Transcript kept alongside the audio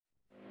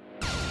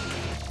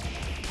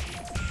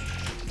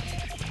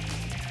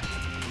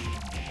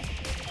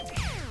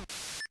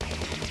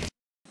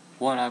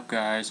What up,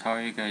 guys? How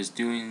are you guys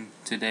doing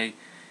today?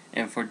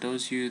 And for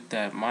those of you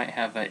that might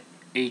have a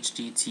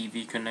HD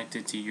TV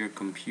connected to your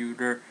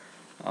computer,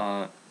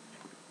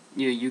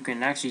 you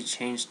can actually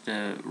change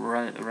the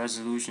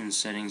resolution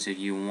settings if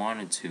you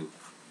wanted to.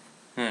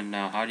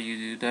 Now, how do you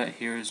do that?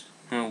 Here's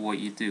what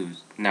you do.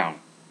 Now,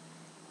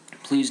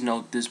 please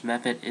note this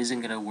method isn't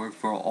gonna work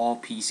for all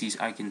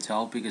PCs, I can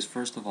tell, because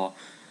first of all,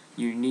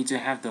 you need to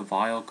have the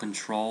Vaio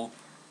control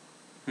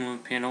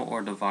panel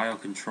or the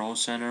Vaio control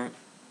center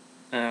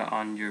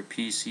on your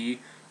PC,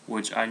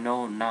 which I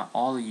know not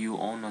all of you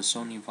own a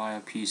Sony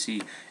Vaio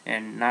PC,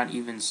 and not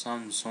even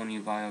some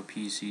Sony Vaio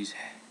PCs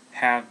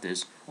have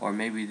this, or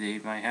maybe they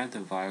might have the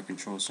Vaio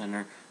control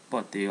center,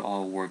 but they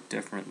all work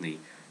differently.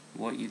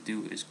 What you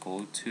do is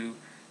go to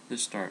the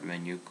start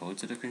menu, go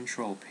to the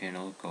control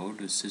panel, go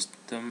to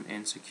system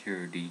and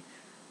security,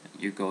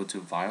 you go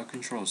to Vaio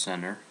control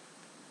center,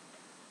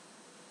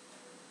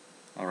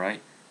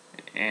 alright,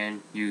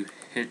 and you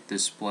hit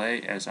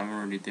display, as I'm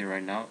already there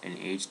right now, in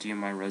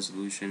HDMI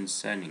resolution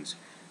settings.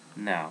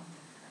 Now,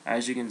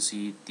 as you can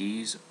see,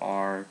 these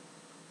are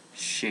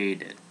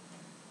shaded.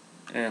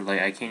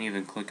 Like, I can't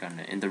even click on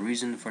it, and the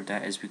reason for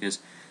that is because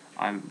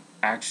I'm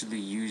actually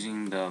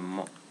using the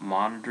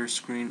monitor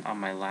screen on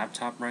my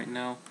laptop right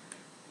now,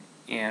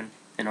 and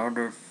in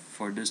order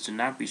for this to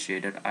not be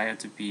shaded, I have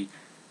to be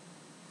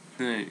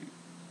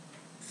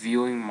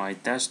viewing my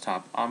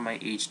desktop on my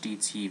HD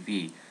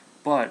TV.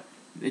 But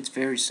it's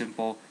very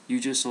simple. You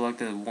just select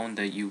the one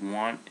that you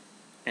want,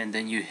 and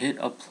then you hit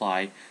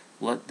apply,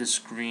 let the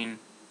screen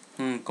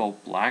go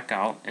black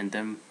out, and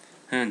then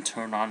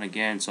turn on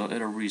again, so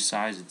it'll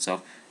resize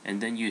itself,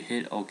 and then you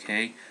hit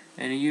OK.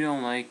 And if you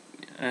don't like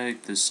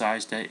the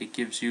size that it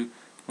gives you,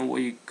 what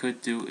you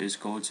could do is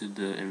go to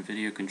the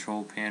Nvidia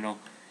control panel,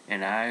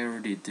 and I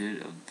already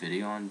did a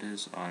video on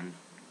this, on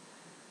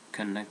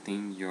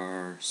connecting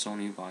your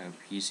Sony Vaio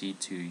PC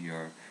to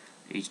your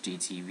HD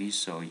TV,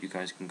 so you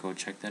guys can go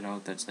check that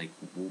out. That's like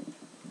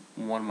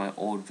one of my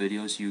old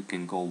videos. You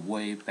can go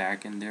way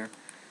back in there.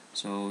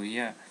 So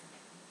yeah,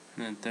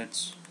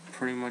 that's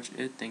pretty much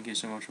it. Thank you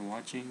so much for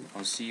watching.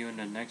 I'll see you in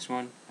the next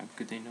one. Have a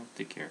good day now.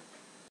 Take care.